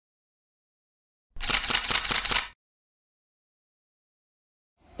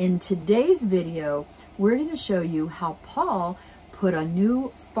In today's video, we're going to show you how Paul put a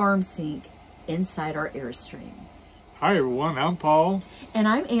new farm sink inside our Airstream. Hi everyone, I'm Paul. And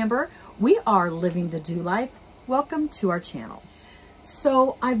I'm Amber. We are Living the Do Life. Welcome to our channel.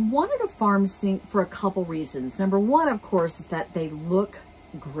 So I wanted a farm sink for a couple reasons. Number one, of course, is that they look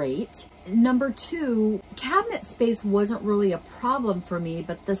great. Number two, cabinet space wasn't really a problem for me,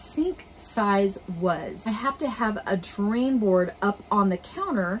 but the sink size was. I have to have a drain board up on the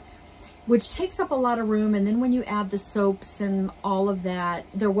counter, which takes up a lot of room. And then when you add the soaps and all of that,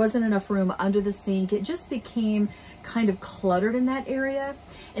 there wasn't enough room under the sink. It just became kind of cluttered in that area.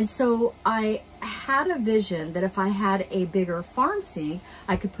 And so I had a vision that if I had a bigger farm sink,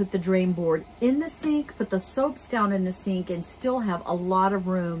 I could put the drain board in the sink, put the soaps down in the sink, and still have a lot of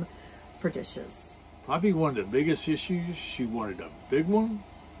room for dishes. Probably one of the biggest issues, she wanted a big one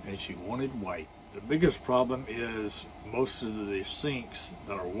and she wanted white. The biggest problem is most of the sinks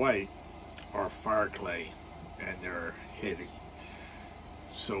that are white are fire clay and they're heavy.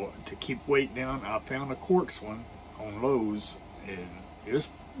 So to keep weight down, I found a quartz one on Lowe's, and it was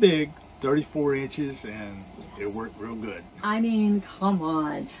big, 34 inches, and it worked real good. I mean, come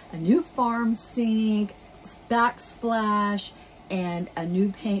on. A new farm sink, backsplash, and a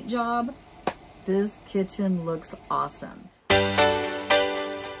new paint job. This kitchen looks awesome.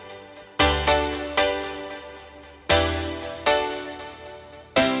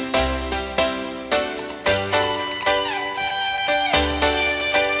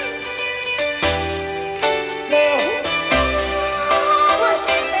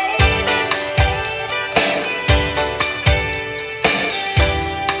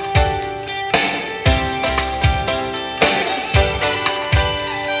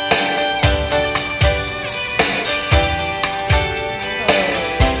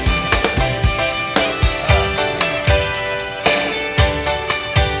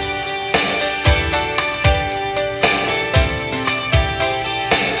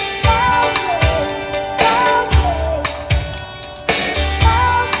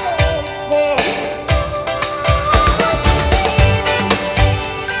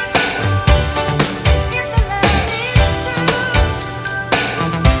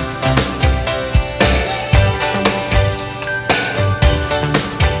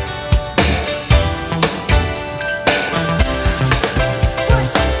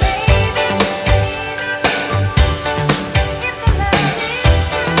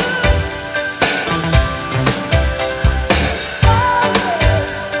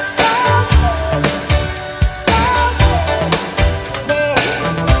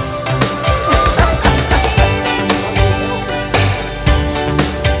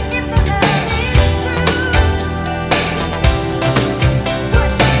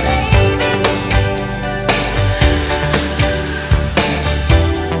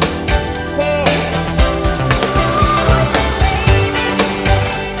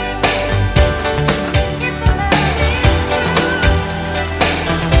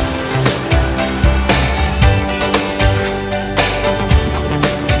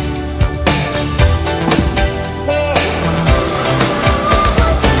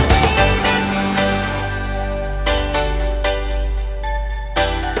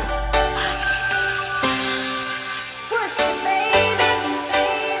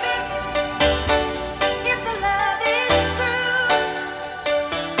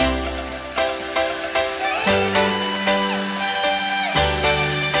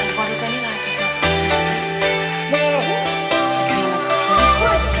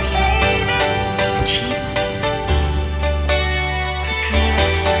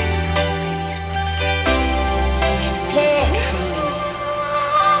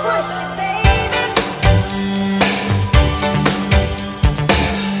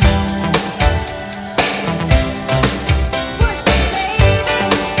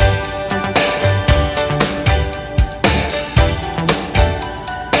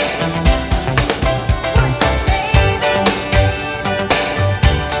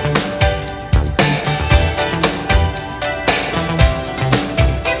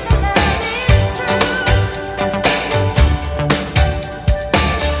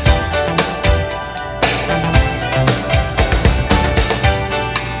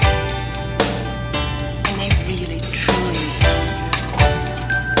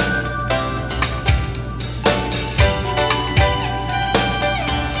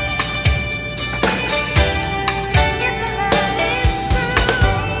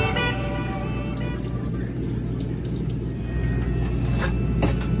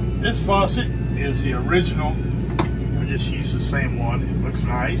 This faucet is the original. I just used the same one. It looks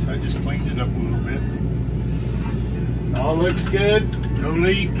nice. I just cleaned it up a little bit. All looks good, no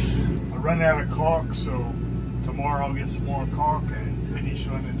leaks. I run out of caulk, so tomorrow I'll get some more caulk and finish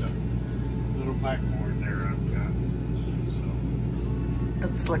running the little backboard there I've got. So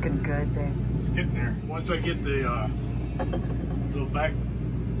It's looking good, babe. it's getting there. Once I get the little back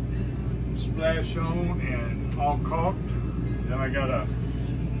splash on and all caulked, then I gotta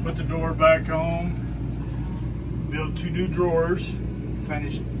put the door back on, build 2 new drawers,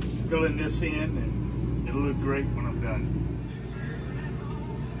 finish filling this in, and it'll look great when I'm done.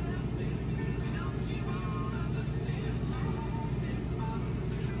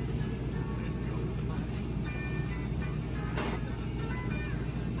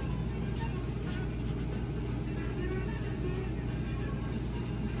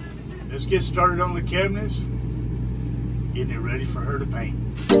 Let's get started on the cabinets, getting it ready for her to paint.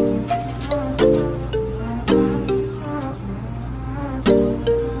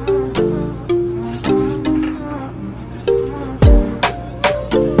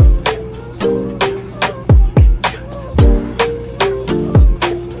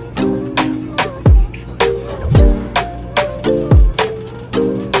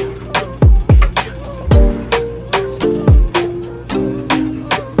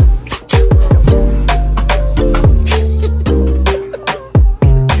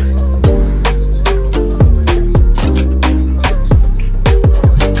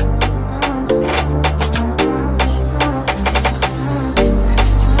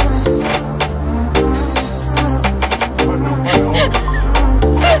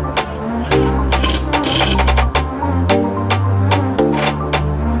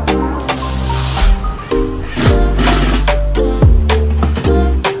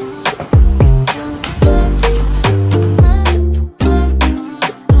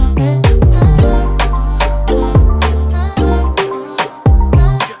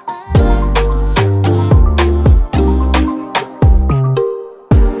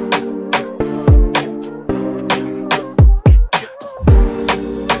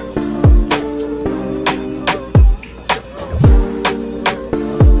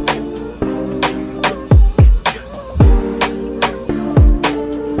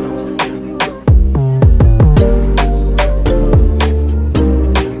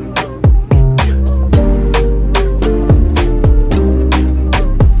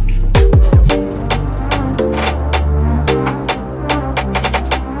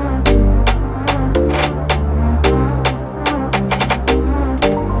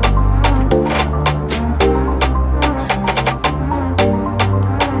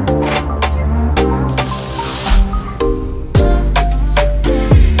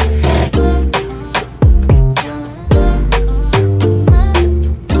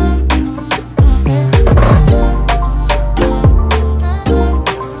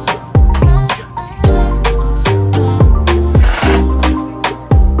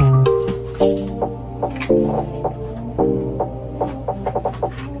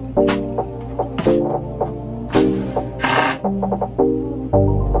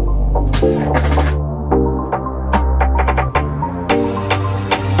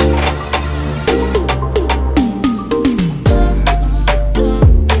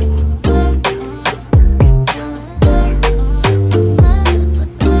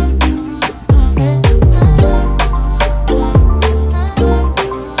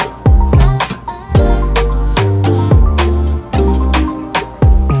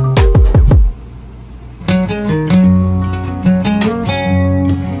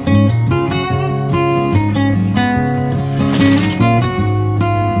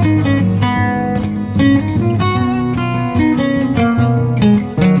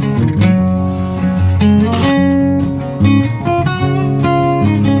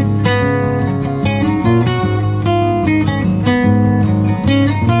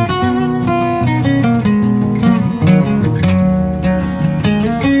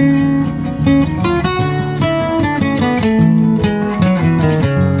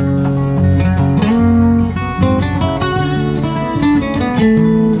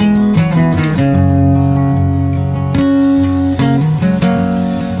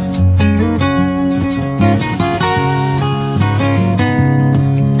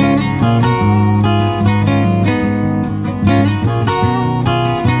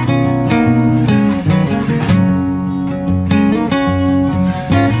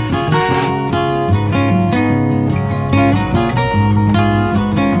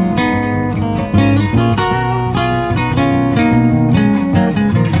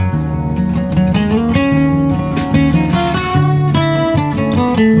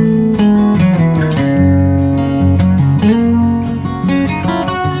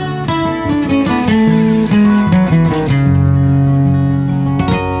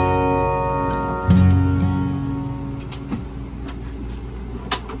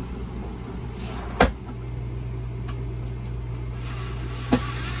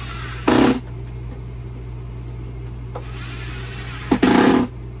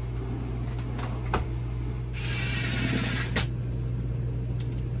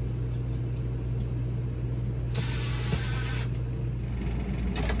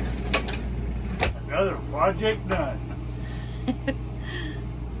 Another project done.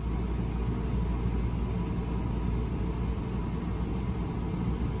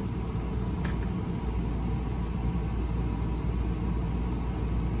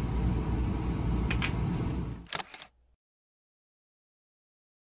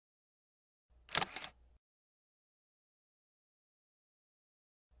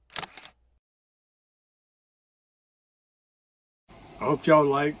 I hope y'all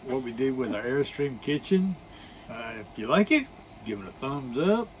like what we did with our Airstream kitchen. If you like it, give it a thumbs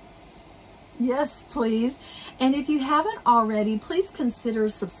up. Yes, please. And if you haven't already, please consider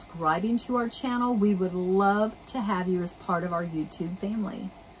subscribing to our channel. We would love to have you as part of our YouTube family.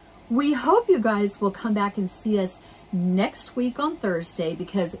 We hope you guys will come back and see us next week on Thursday,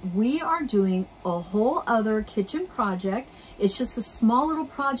 because we are doing a whole other kitchen project. It's just a small little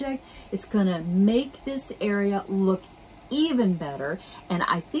project. It's gonna make this area look even better, and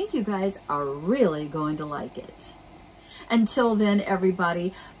I think you guys are really going to like it. Until then,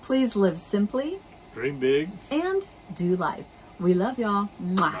 everybody, please live simply, Dream big, and do life. We love y'all.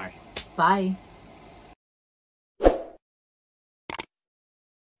 Mwah. Bye. Bye.